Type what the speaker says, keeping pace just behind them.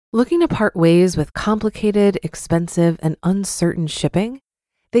Looking to part ways with complicated, expensive, and uncertain shipping?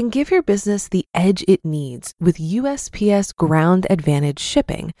 Then give your business the edge it needs with USPS Ground Advantage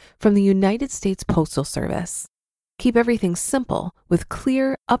shipping from the United States Postal Service. Keep everything simple with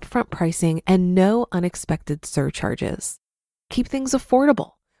clear, upfront pricing and no unexpected surcharges. Keep things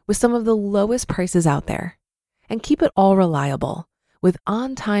affordable with some of the lowest prices out there. And keep it all reliable with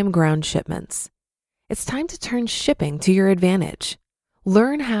on-time ground shipments. It's time to turn shipping to your advantage.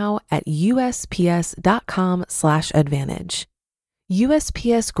 Learn how at USPS.com/advantage.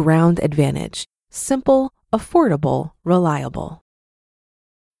 USPS Ground Advantage. Simple, affordable, reliable.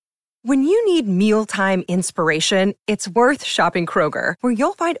 When you need mealtime inspiration, it's worth shopping Kroger, where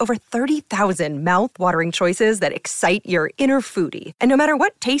you'll find over 30,000 mouth-watering choices that excite your inner foodie. And no matter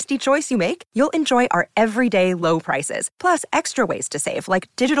what tasty choice you make, you'll enjoy our everyday low prices, plus extra ways to save, like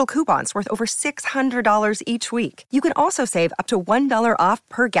digital coupons worth over $600 each week. You can also save up to $1 off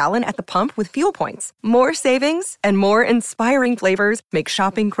per gallon at the pump with fuel points. More savings and more inspiring flavors make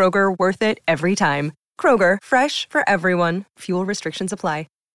shopping Kroger worth it every time. Kroger, fresh for everyone. Fuel restrictions apply.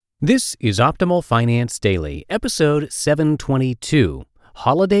 This is Optimal Finance Daily, episode 722,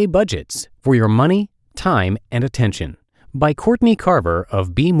 Holiday Budgets for Your Money, Time, and Attention, by Courtney Carver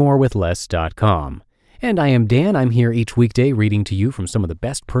of BeMoreWithLess.com. And I am Dan. I'm here each weekday reading to you from some of the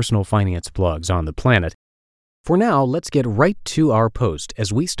best personal finance blogs on the planet. For now, let's get right to our post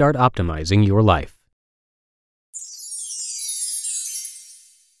as we start optimizing your life.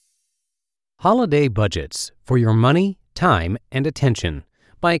 Holiday Budgets for Your Money, Time, and Attention,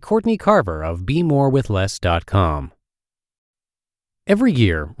 by Courtney Carver of BeMoreWithLess.com. Every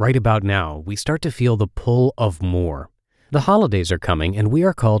year, right about now, we start to feel the pull of more. The holidays are coming, and we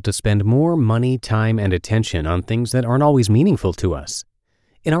are called to spend more money, time, and attention on things that aren't always meaningful to us.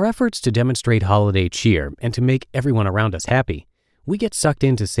 In our efforts to demonstrate holiday cheer and to make everyone around us happy, we get sucked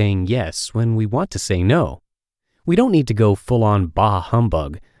into saying yes when we want to say no. We don't need to go full-on bah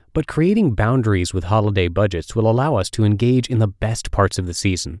humbug, but creating boundaries with holiday budgets will allow us to engage in the best parts of the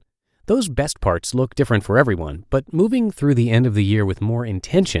season. Those best parts look different for everyone, but moving through the end of the year with more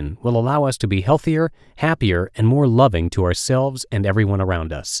intention will allow us to be healthier, happier, and more loving to ourselves and everyone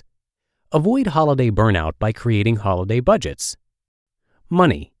around us. Avoid holiday burnout by creating holiday budgets.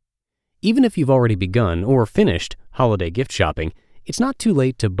 Money. Even if you've already begun or finished holiday gift shopping, it's not too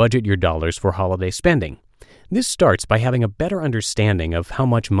late to budget your dollars for holiday spending. This starts by having a better understanding of how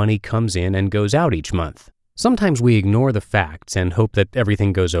much money comes in and goes out each month. Sometimes we ignore the facts and hope that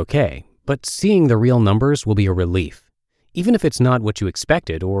everything goes okay, but seeing the real numbers will be a relief. Even if it's not what you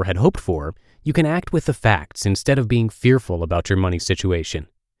expected or had hoped for, you can act with the facts instead of being fearful about your money situation.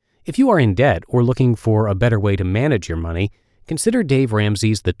 If you are in debt or looking for a better way to manage your money, consider Dave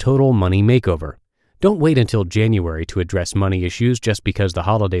Ramsey's The Total Money Makeover. Don't wait until January to address money issues just because the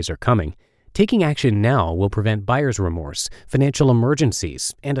holidays are coming. Taking action now will prevent buyer's remorse, financial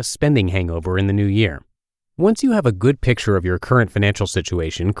emergencies, and a spending hangover in the new year. Once you have a good picture of your current financial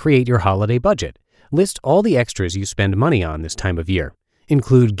situation, create your holiday budget. List all the extras you spend money on this time of year.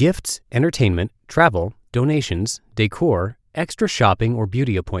 Include gifts, entertainment, travel, donations, decor, extra shopping or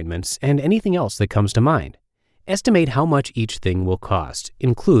beauty appointments, and anything else that comes to mind. Estimate how much each thing will cost.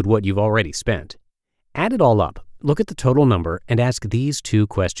 Include what you've already spent. Add it all up, look at the total number, and ask these two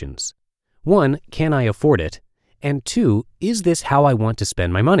questions. 1, can I afford it? And 2, is this how I want to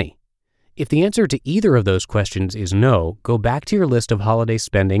spend my money? If the answer to either of those questions is no, go back to your list of holiday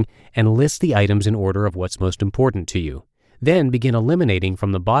spending and list the items in order of what's most important to you. Then begin eliminating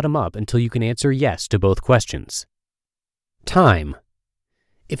from the bottom up until you can answer yes to both questions. Time.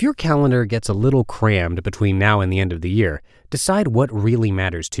 If your calendar gets a little crammed between now and the end of the year, decide what really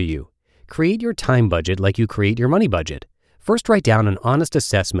matters to you. Create your time budget like you create your money budget. First, write down an honest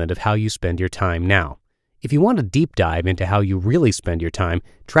assessment of how you spend your time now. If you want a deep dive into how you really spend your time,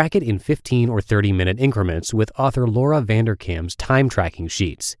 track it in 15 or 30-minute increments with author Laura Vanderkam's time tracking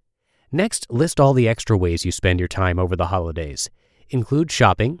sheets. Next, list all the extra ways you spend your time over the holidays. Include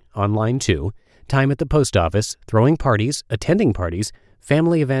shopping, online too, time at the post office, throwing parties, attending parties,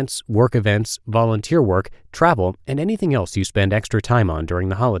 family events, work events, volunteer work, travel, and anything else you spend extra time on during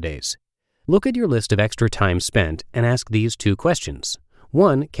the holidays. Look at your list of extra time spent and ask these two questions.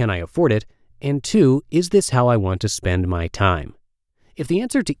 1, can I afford it? And 2, is this how I want to spend my time? If the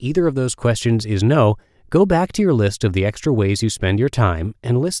answer to either of those questions is no, go back to your list of the extra ways you spend your time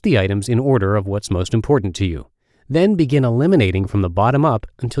and list the items in order of what's most important to you. Then begin eliminating from the bottom up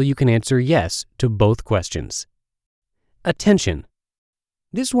until you can answer yes to both questions. Attention.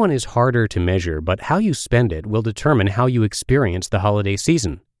 This one is harder to measure, but how you spend it will determine how you experience the holiday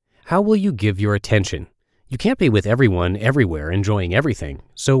season. How will you give your attention? You can't be with everyone everywhere enjoying everything,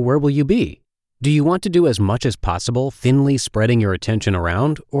 so where will you be? Do you want to do as much as possible, thinly spreading your attention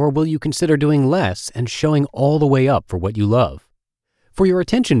around, or will you consider doing less and showing all the way up for what you love? For your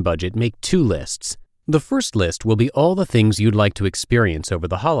attention budget, make 2 lists. The first list will be all the things you'd like to experience over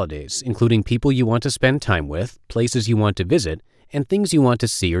the holidays, including people you want to spend time with, places you want to visit, and things you want to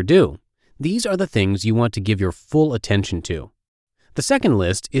see or do. These are the things you want to give your full attention to. The second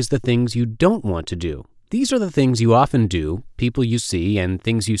list is the things you don't want to do. These are the things you often do, people you see, and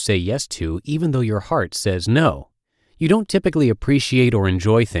things you say yes to even though your heart says no. You don't typically appreciate or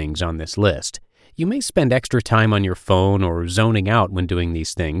enjoy things on this list. You may spend extra time on your phone or zoning out when doing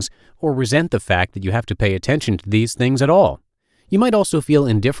these things, or resent the fact that you have to pay attention to these things at all. You might also feel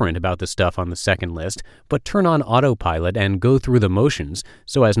indifferent about the stuff on the second list, but turn on autopilot and go through the motions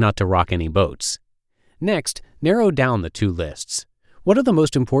so as not to rock any boats. Next, narrow down the 2 lists. What are the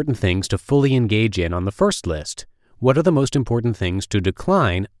most important things to fully engage in on the first list? What are the most important things to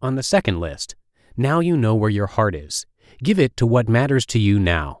decline on the second list? Now you know where your heart is. Give it to what matters to you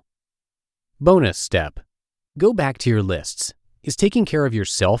now. Bonus step. Go back to your lists. Is taking care of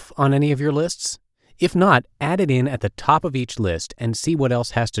yourself on any of your lists? If not, add it in at the top of each list and see what else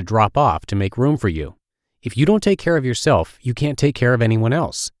has to drop off to make room for you. If you don't take care of yourself, you can't take care of anyone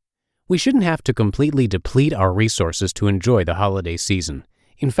else. We shouldn't have to completely deplete our resources to enjoy the holiday season.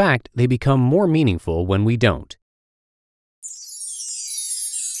 In fact, they become more meaningful when we don't.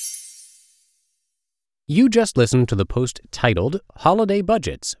 You just listened to the post titled Holiday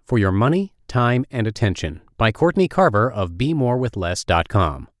Budgets for Your Money, Time, and Attention by Courtney Carver of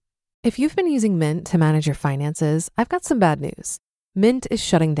BeMoreWithLess.com. If you've been using Mint to manage your finances, I've got some bad news. Mint is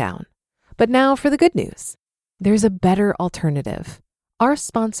shutting down. But now for the good news. There's a better alternative. Our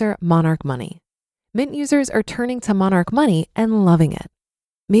sponsor, Monarch Money. Mint users are turning to Monarch Money and loving it.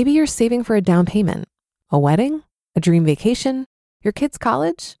 Maybe you're saving for a down payment, a wedding, a dream vacation, your kids'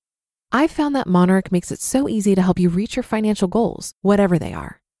 college. I've found that Monarch makes it so easy to help you reach your financial goals, whatever they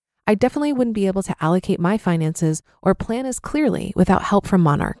are. I definitely wouldn't be able to allocate my finances or plan as clearly without help from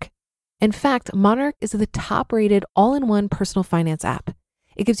Monarch. In fact, Monarch is the top-rated all-in-one personal finance app.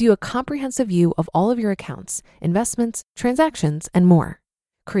 It gives you a comprehensive view of all of your accounts, investments, transactions, and more.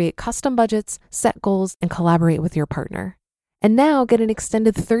 Create custom budgets, set goals, and collaborate with your partner. And now get an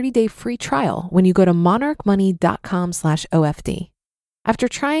extended 30-day free trial when you go to monarchmoney.com/OFD. After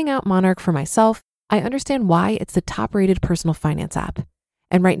trying out Monarch for myself, I understand why it's the top-rated personal finance app.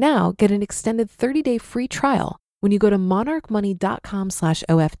 And right now, get an extended 30-day free trial when you go to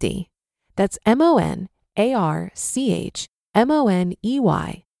monarchmoney.com/OFD. That's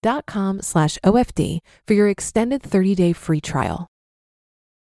monarchmoney.com/OFD for your extended 30-day free trial.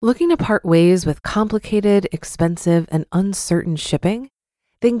 Looking to part ways with complicated, expensive, and uncertain shipping?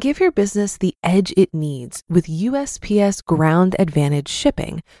 Then give your business the edge it needs with USPS Ground Advantage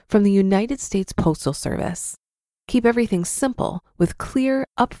shipping from the United States Postal Service. Keep everything simple with clear,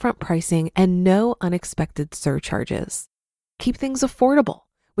 upfront pricing and no unexpected surcharges. Keep things affordable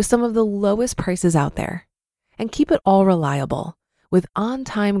with some of the lowest prices out there. And keep it all reliable with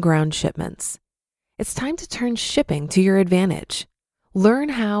on-time ground shipments. It's time to turn shipping to your advantage. Learn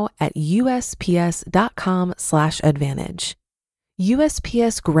how at USPS.com/advantage.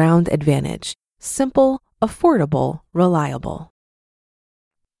 USPS Ground Advantage. Simple, affordable, reliable.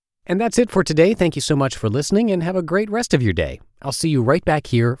 And that's it for today. Thank you so much for listening and have a great rest of your day. I'll see you right back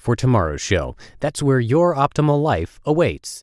here for tomorrow's show. That's where your optimal life awaits.